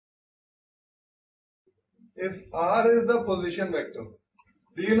If R is the position vector,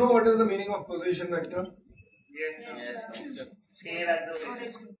 do you know what is the meaning of position vector? Yes, sir. Yes, sir. Scale at the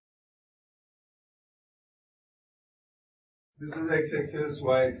origin. This is x-axis,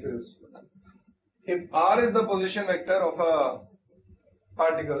 y-axis. If R is the position vector of a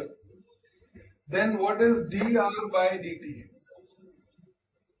particle, then what is dr by dt?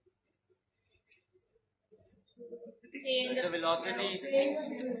 It's a velocity.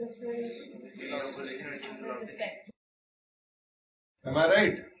 Am I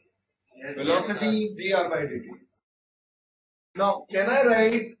right? Yes, Velocity yes, is dr by dt. Now, can I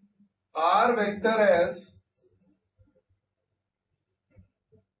write R vector as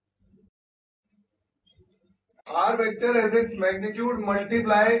its magnitude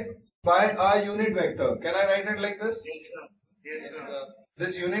multiplied by a unit vector? Can I write it like this? Yes, sir. Yes, Yes, sir. sir.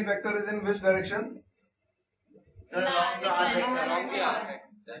 This unit vector is in which direction? Sir, along the R vector. Along the R.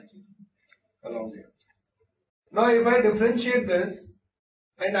 Along here. Now, if I differentiate this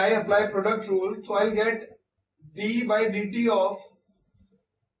and I apply product rule, so I'll get d by dt of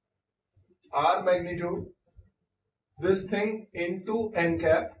R magnitude, this thing into n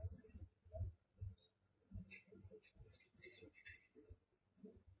cap,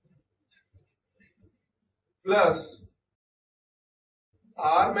 plus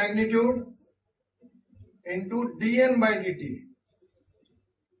R magnitude into dn by dt.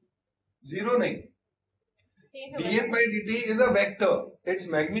 Zero nahi. dn by dt is a vector. Its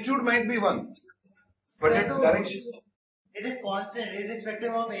magnitude might be 1, but its direction. It is constant,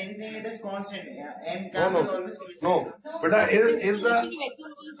 irrespective of anything, it is constant. Yeah. And No, cap no. is always constant. No. But is the,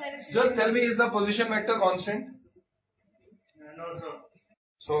 just tell me, is the position vector constant? No, sir.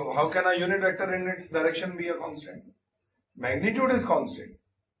 So how can a unit vector in its direction be a constant? Magnitude is constant.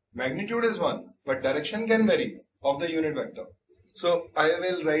 Magnitude is 1, but direction can vary of the unit vector. So I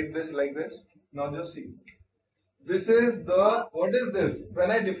will write this like this. Now just see. This is the, what is this? When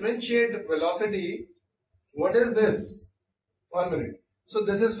I differentiate velocity, what is this? 1 minute. So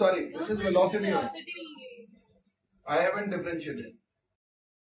this is, sorry, this is velocity. I haven't differentiated.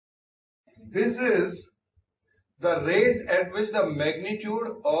 This is the rate at which the magnitude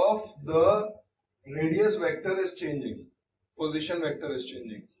of the radius vector is changing. Position vector is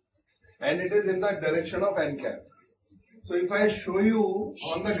changing. And it is in the direction of n cap. So if I show you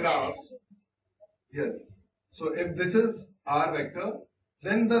on the graphs, yes. So if this is R vector,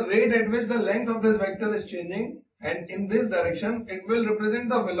 then the rate at which the length of this vector is changing, and in this direction, it will represent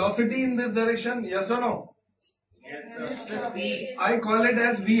the velocity in this direction, yes or no? Yes, sir. This is V. I call it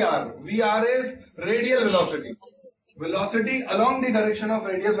as VR. VR is radial velocity. Velocity along the direction of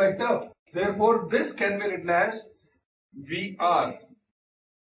radius vector. Therefore, this can be written as VR.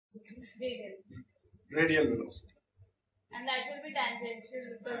 Radial velocity. And that will be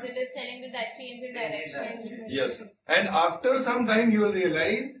tangential because it is telling you that change in direction. Yes. And after some time, you will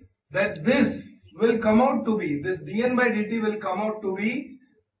realize that this will come out to be, this dn by dt will come out to be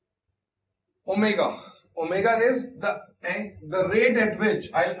omega. Omega is the rate at which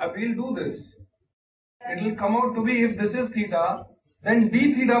we'll do this. It will come out to be, if this is theta, then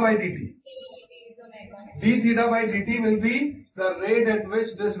d theta by dt. D theta by dt will be the rate at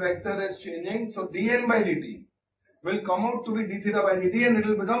which this vector is changing. So dn by dt will come out to be d theta by dt and it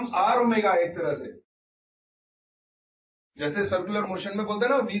will become r omega एक तरह से. जैसे circular motion में बोलते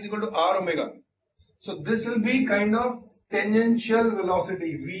हैं ना v is equal to r omega. So this will be kind of tangential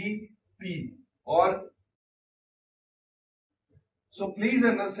velocity vp or. So please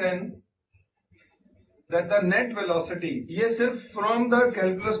understand that the net velocity, ये सिर्फ from the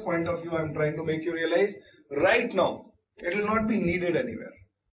calculus point of view I am trying to make you realize right now, it will not be needed anywhere.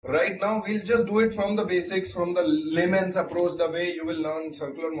 Right now we'll just do it from the basics, from the layman's approach, the way you will learn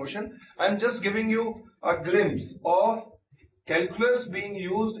circular motion. I am just giving you a glimpse of calculus being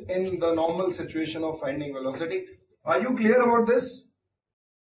used in the normal situation of finding velocity. Are you clear about this?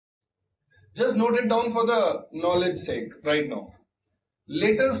 Just note it down for the knowledge sake right now.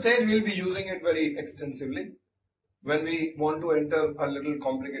 Later stage we'll be using it very extensively when we want to enter a little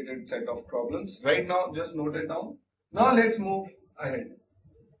complicated set of problems. Right now just note it down. Now let's move ahead.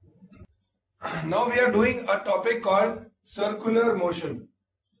 Now we are doing a topic called circular motion.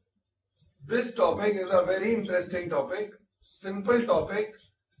 This topic is a very interesting topic, simple topic,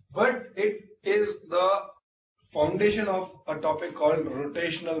 but it is the foundation of a topic called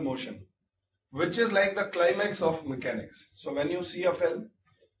rotational motion, which is like the climax of mechanics. So when you see a film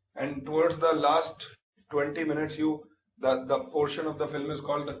and towards the last 20 minutes the portion of the film is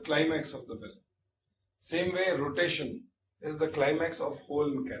called the climax of the film. Same way rotation is the climax of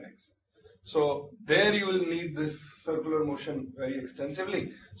whole mechanics. So there you will need this circular motion very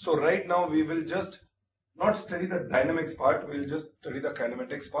extensively. So right now we will just not study the dynamics part, we'll just study the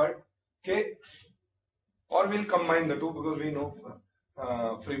kinematics part. Okay, or we'll combine the two because we know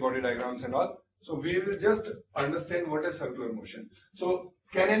free body diagrams and all. So we will just understand what is circular motion. So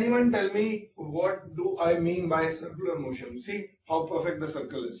can anyone tell me what do I mean by circular motion? See how perfect the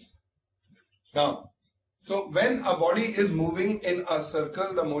circle is. Now, so when a body is moving in a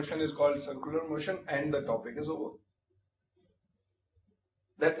circle, the motion is called circular motion and the topic is over.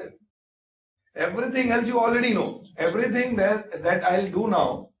 That's it. Everything else you already know. Everything that I'll do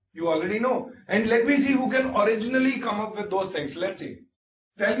now, you already know. And let me see who can originally come up with those things. Let's see.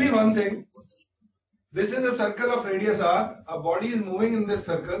 Tell me one thing. This is a circle of radius r. A body is moving in this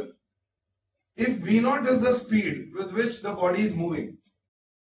circle. If V0 is the speed with which the body is moving,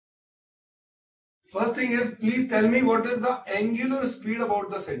 first thing is, please tell me what is the angular speed about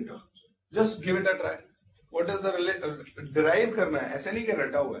the center. Just give it a try. What is the derive करना है, ऐसे नहीं कि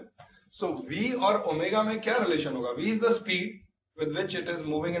रटा हुआ है. So V और omega में क्या relation होगा? V is the speed with which it is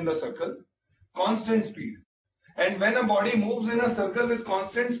moving in the circle, constant speed. And when a body moves in a circle with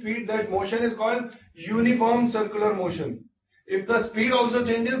constant speed, that motion is called uniform circular motion. If the speed also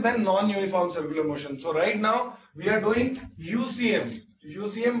changes, then non-uniform circular motion. So right now we are doing UCM.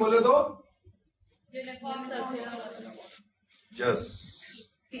 UCM बोले तो? Uniform circular motion. Yes.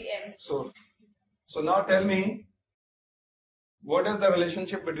 CM. So now tell me, what is the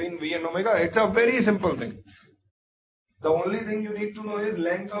relationship between V and omega? It's a very simple thing. The only thing you need to know is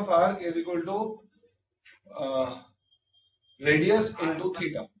length of arc is equal to radius into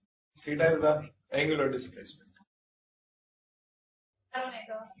theta. Theta is the angular displacement.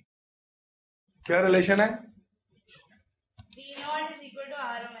 Omega. क्या relation है? V0 is equal to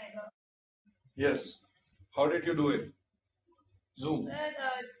R omega. Yes. How did you do it? Zoom.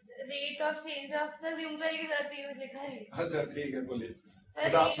 The rate of change of the zoom करने की जरूरत नहीं है, लिखा है. अच्छा ठीक है बोलिए.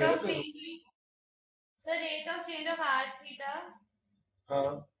 The rate of change of r theta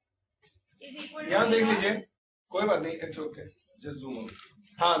हाँ. is equal to यहाँ देख V0. लीजिए. कोई बात नहीं. It's okay. Just zoom out.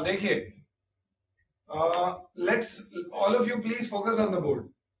 हाँ देखिए. Let's all of you please focus on the board.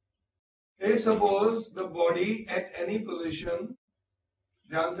 If suppose the body at any position,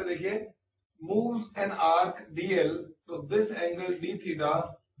 ध्यान से देखिए, moves an arc dl, so this angle d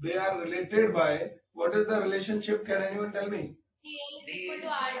theta, they are related by, what is the relationship? Can anyone tell me? dl is equal to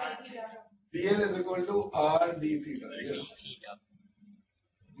r d theta. dl is equal to r d theta. Yes.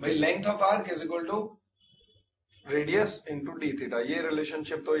 By length of arc is equal to radius into d theta. ये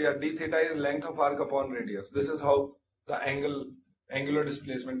relationship तो या d theta is length of arc upon radius. This is how the angular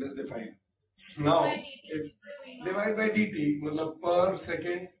displacement is defined. Now, if divide by dt, मतलब per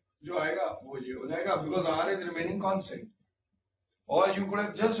second जो आएगा वो ये हो जाएगा because r is remaining constant. Or you could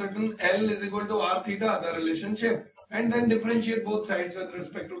have just written L is equal to r theta, the relationship, and then differentiate both sides with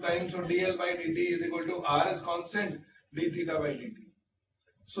respect to time. So dl by dt is equal to r is constant, d theta by dt.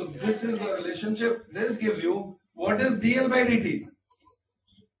 So this is the relationship. This gives you what is dl by dt?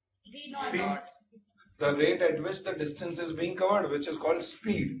 Speed. The rate at which the distance is being covered, which is called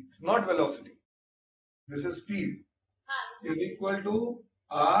speed, not velocity. This is speed. Is equal to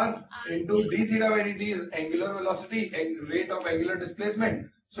r into d theta by dt is angular velocity and rate of angular displacement.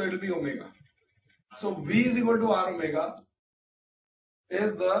 So it will be omega. So v is equal to r omega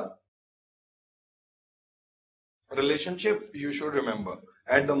is the relationship you should remember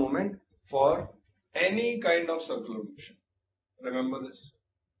at the moment for any kind of circular motion. Remember this.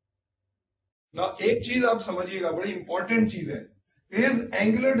 Now एक चीज आप समझिएगा, बड़ी important चीज है. Is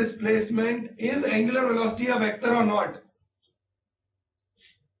angular displacement, is angular velocity a vector or not?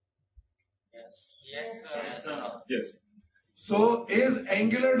 Yes, sir. Yes. So is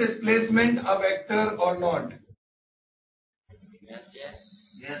angular displacement a vector or not? Yes.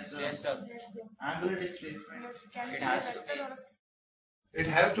 Yes, sir. Yes, sir. Angular displacement. It has to be. It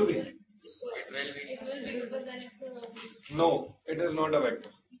has to be. It will be. It will be because then it's a No, it is not a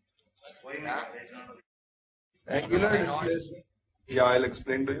vector. Why not? It's not a- Angular displacement. Yeah, I'll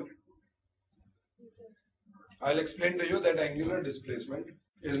explain to you. I'll explain to you that angular displacement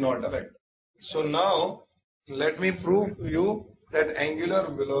is not a vector. So now, let me prove to you that angular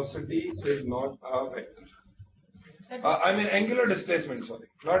velocity is not a vector. I mean angular displacement, sorry,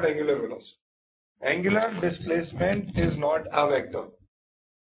 not angular velocity. Angular displacement is not a vector.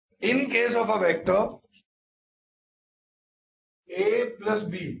 In case of a vector, A plus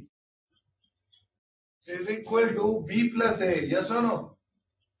B is equal to B plus A, yes or no?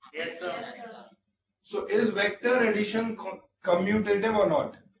 Yes, sir. So is vector addition commutative or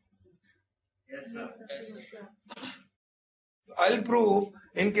not? Yes, sir. Yes, sir. I'll prove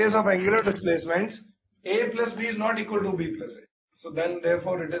in case of angular displacements, A plus B is not equal to B plus A. So then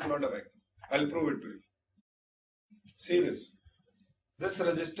therefore it is not a vector. I'll prove it to you. See this. This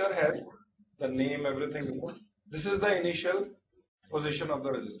register has the name, everything. This is the initial position of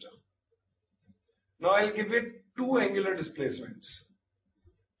the register. Now I'll give it two angular displacements.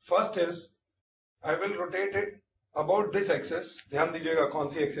 First is I will rotate it about this axis. ध्यान दीजिएगा कौन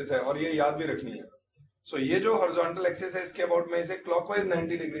सी axis है और ये याद भी रखनी है. So ये जो horizontal axis है इसके about मैं इसे clockwise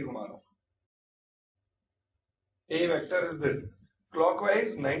 90 degree घुमा रहा हूँ. A vector is this.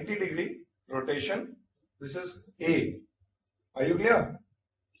 Clockwise 90 degree rotation. This is A. Are you clear?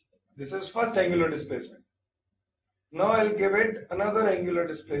 This is first angular displacement. Now I'll give it another angular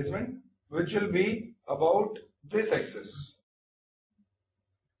displacement which will be about this axis.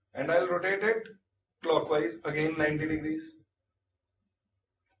 And I'll rotate it clockwise again 90 degrees.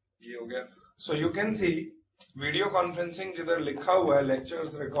 ये हो गया. So you can see video conferencing जिधर लिखा हुआ है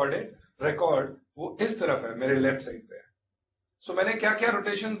lectures recorded record वो इस तरफ है मेरे left side पे है. So मैंने क्या क्या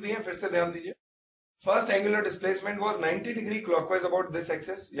rotations दिए फिर से ध्यान दीजिए. First angular displacement was 90 degree clockwise about this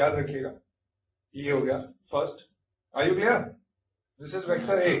axis. याद रखिएगा. ये हो गया first. Are you clear? This is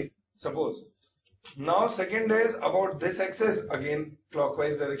vector A. Suppose. Now second is about this axis again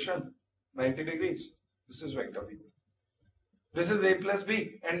clockwise direction 90 degrees. This is vector B. This is A plus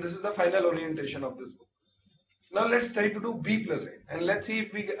B and this is the final orientation of this book. Now let's try to do B plus A and let's see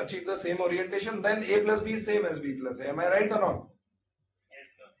if we achieve the same orientation. Then A plus B is same as B plus A. Am I right or not? Yes,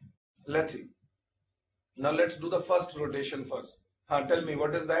 sir. Let's see. Now let's do the first rotation first. Tell me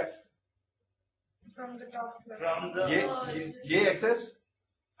what is that? From the top. From the ये axis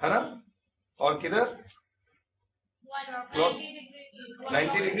है ना? और किधर?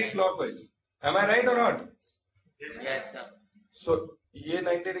 90 degree clockwise. Am I right or not? Yes, sir. So ये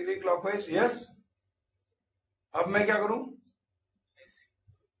 90 degree clockwise. Yes. अब मैं क्या करूं?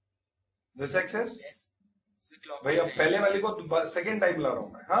 This axis. Yes. Is it clockwise? भाई अब पहले वाली को second time ला रहा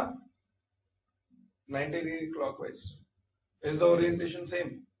हूं मैं. हाँ? 90 degree clockwise. Is the orientation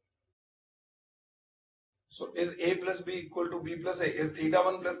same? So is A plus B equal to B plus A? Is theta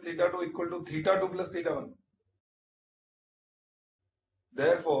 1 plus theta 2 equal to theta 2 plus theta 1?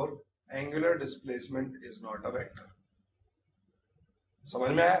 Therefore, angular displacement is not a vector. समझ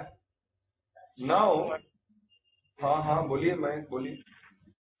में आया? Now, हाँ बोलिए बोलिए.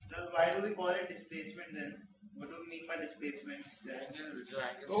 Sir, why do we call it displacement then? What do we mean by displacement then?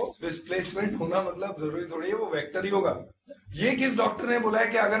 तो displacement होना मतलब जरूरी थोड़ी है वो वेक्टर ही होगा. ये किस डॉक्टर ने बोला है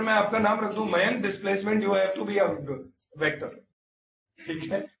कि अगर मैं आपका नाम रख दूं Mayank displacement you have to be a vector?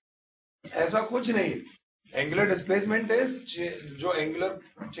 ठीक है, ऐसा कुछ नहीं. एंगुलर डिस्प्लेसमेंट इज जो एंगुलर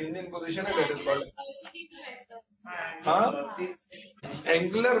चेंज इन पोजीशन है दैट इज कॉल्ड. हाँ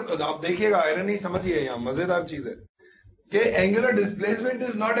एंगुलर आप देखिएगा आयरनी समझिए यहाँ मजेदार चीज है कि angular displacement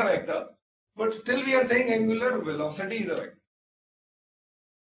is not a vector but still we are saying angular velocity is a vector.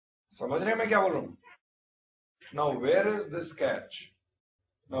 समझ रहे हैं मैं क्या बोल रहा हूं? Now where is this catch?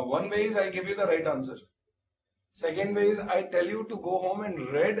 Now one way is I give you the right answer. Second way is I tell you to go home and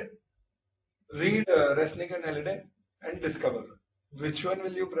read Resnick and Halliday and discover. Which one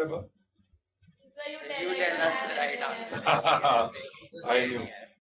will you prefer? So you You tell us the right answer. I knew.